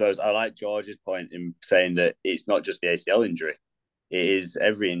both of those. I like George's point in saying that it's not just the ACL injury. It is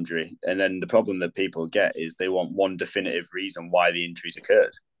every injury. And then the problem that people get is they want one definitive reason why the injuries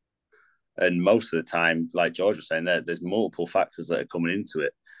occurred. And most of the time, like George was saying, there's multiple factors that are coming into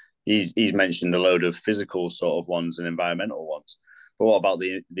it. He's mentioned a load of physical sort of ones and environmental ones. But what about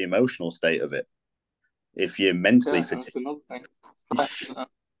the emotional state of it? If you're mentally fatigued, you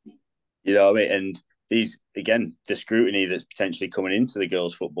know what I mean? And these, again, the scrutiny that's potentially coming into the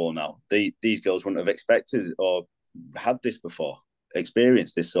girls' football now, these girls wouldn't have expected or had this before,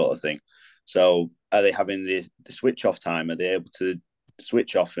 experienced this sort of thing. So are they having the switch off time? Are they able to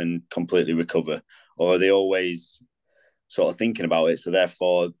switch off and completely recover? Or are they always sort of thinking about it? So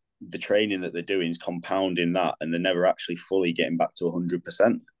therefore, the training that they're doing is compounding that, and they're never actually fully getting back to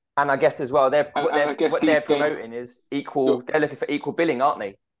 100%. And I guess as well, what they're promoting is equal. They're looking for equal billing, aren't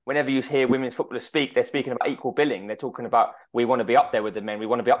they? Whenever you hear women's footballers speak, they're speaking about equal billing. They're talking about, we want to be up there with the men. We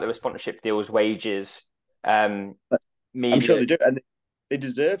want to be up there with sponsorship deals, wages, media. I'm sure they do, and they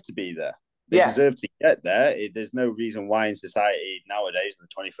deserve to be there. They deserve to get there. There's no reason why in society nowadays, in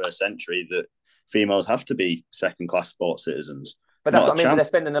the 21st century, that females have to be second-class sports citizens. But that's what I mean. They're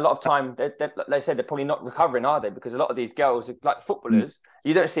spending a lot of time. They said they're probably not recovering, are they? Because a lot of these girls, like footballers,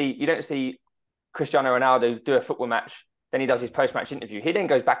 you don't see Cristiano Ronaldo do a football match, then he does his post-match interview. He then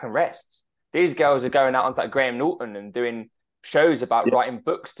goes back and rests. These girls are going out on like Graham Norton and doing shows about writing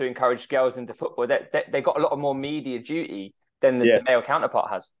books to encourage girls into football. They got a lot of more media duty than the male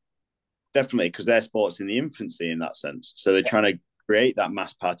counterpart has. Definitely, because their sport's in the infancy in that sense. So they're trying to create that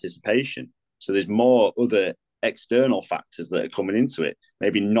mass participation. So there's more other external factors that are coming into it.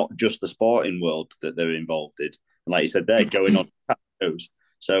 Maybe not just the sporting world that they're involved in. And like you said, they're going on shows.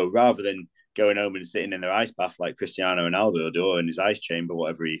 So rather than going home and sitting in their ice bath like Cristiano Ronaldo or in his ice chamber,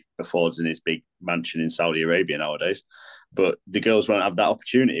 whatever he affords in his big mansion in Saudi Arabia nowadays, but the girls won't have that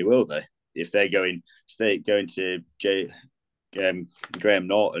opportunity, will they? If they're going to Graham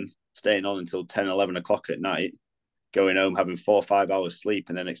Norton, staying on until 10, 11 o'clock at night, going home, having 4 or 5 hours sleep,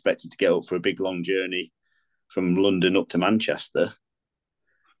 and then expected to get up for a big long journey from London up to Manchester,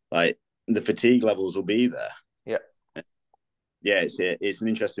 like the fatigue levels will be there. Yeah. Yeah, it's an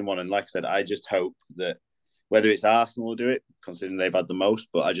interesting one. And like I said, I just hope that whether it's Arsenal will do it, considering they've had the most,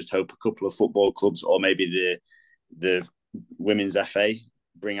 but I just hope a couple of football clubs or maybe the Women's FA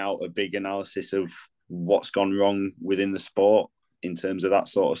bring out a big analysis of what's gone wrong within the sport in terms of that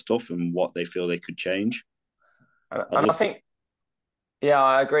sort of stuff and what they feel they could change. And I think, yeah,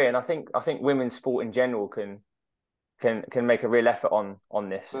 I agree. And I think women's sport in general can make a real effort on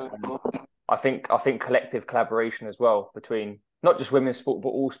this. And I think collective collaboration as well between not just women's sport but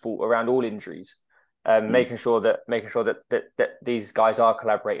all sport around all injuries, making sure that these guys are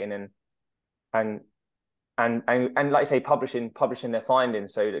collaborating and like I say, publishing their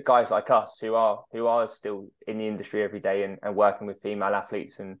findings so that guys like us who are still in the industry every day and working with female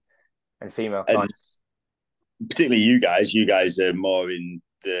athletes and female clients. And particularly you guys are more in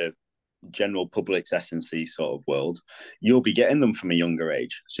the general public's S&C sort of world. You'll be getting them from a younger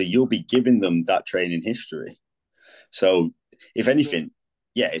age. So you'll be giving them that training history. So if anything,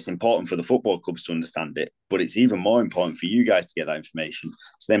 yeah, it's important for the football clubs to understand it, but it's even more important for you guys to get that information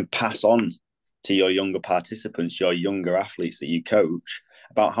to then pass on to your younger participants, your younger athletes that you coach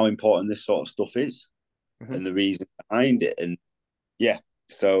about how important this sort of stuff is and the reason behind it. And yeah,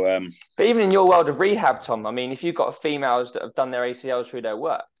 so but even in your world of rehab, Tom, I mean, if you've got females that have done their ACLs through their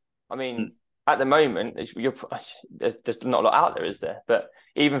work, I mean, at the moment, there's not a lot out there, is there? But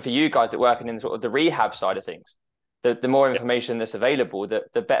even for you guys that working in sort of the rehab side of things, the more information that's available, the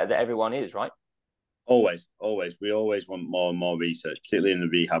better that everyone is, right? Always. We always want more and more research, particularly in the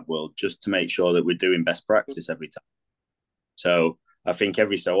rehab world, just to make sure that we're doing best practice every time. So I think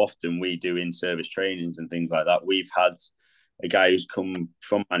every so often we do in-service trainings and things like that. We've had a guy who's come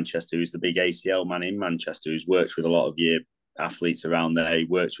from Manchester, who's the big ACL man in Manchester, who's worked with a lot of your athletes around there. He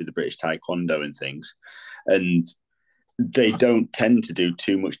works with the British Taekwondo and things. And they don't tend to do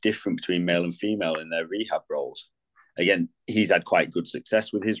too much different between male and female in their rehab roles. Again, he's had quite good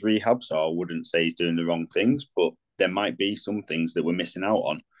success with his rehab, so I wouldn't say he's doing the wrong things, but there might be some things that we're missing out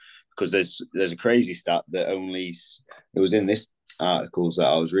on because there's a crazy stat that it was in this articles that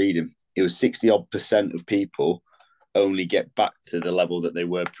I was reading. It was 60% of people only get back to the level that they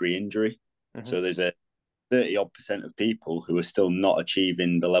were pre-injury. So there's a 30% of people who are still not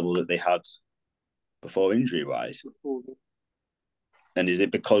achieving the level that they had before injury-wise. And is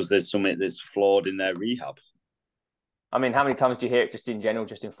it because there's something that's flawed in their rehab? I mean, how many times do you hear it just in general,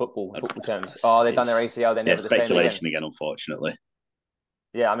 just in football terms? Oh, they've done their ACL, they're never the same again. Speculation again, unfortunately.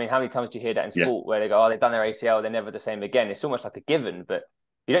 Yeah, I mean, how many times do you hear that in sport where they go, oh, they've done their ACL, they're never the same again? It's almost like a given, but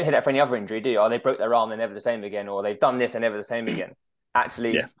you don't hear that for any other injury, do you? Oh, they broke their arm, they're never the same again, or they've done this, they're never the same again.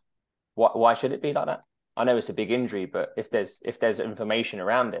 Actually, why should it be like that? I know it's a big injury, but if there's information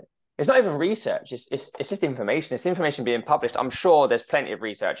around it, it's not even research. It's just information. It's information being published. I'm sure there's plenty of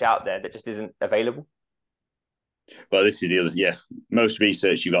research out there that just isn't available. Well, this is the other, most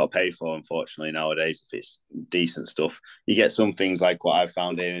research you've got to pay for, unfortunately, nowadays, if it's decent stuff. You get some things like what I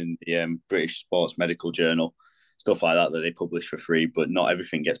found in the British Sports Medical Journal, stuff like that they publish for free, but not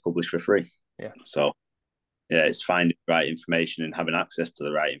everything gets published for free. Yeah. So, it's finding the right information and having access to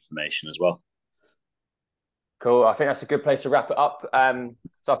the right information as well. Cool. I think that's a good place to wrap it up.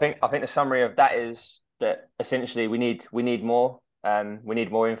 So I think the summary of that is that essentially we need more. We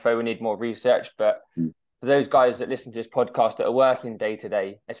need more info. We need more research. But for those guys that listen to this podcast that are working day to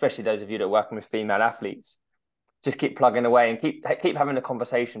day, especially those of you that are working with female athletes, just keep plugging away and keep having the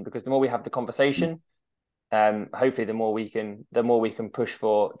conversation, because the more we have the conversation, hopefully the more we can push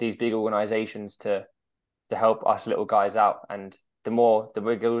for these big organizations to help us little guys out. And the more the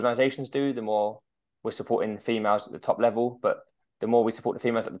big organizations do, the more we're supporting females at the top level. But the more we support the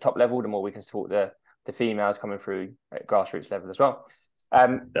females at the top level, the more we can support the females coming through at grassroots level as well.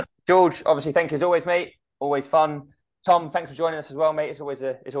 George, obviously, thank you as always, mate. Always fun. Tom, thanks for joining us as well, mate. It's always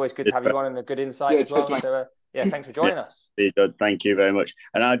good to have you on and a good insight as well. So thanks for joining us. Thank you very much.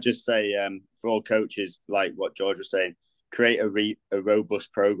 And I'd just say for all coaches, like what George was saying, create a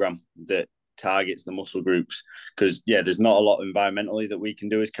robust program that targets the muscle groups, because there's not a lot environmentally that we can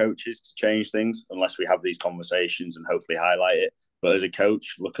do as coaches to change things unless we have these conversations and hopefully highlight it. But as a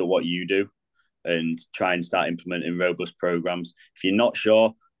coach, look at what you do and try and start implementing robust programs. If you're not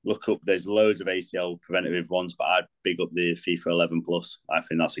sure, look up, there's loads of ACL preventative ones, but I'd big up the FIFA 11 Plus. I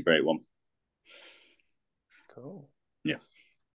think that's a great one. Cool. Yeah.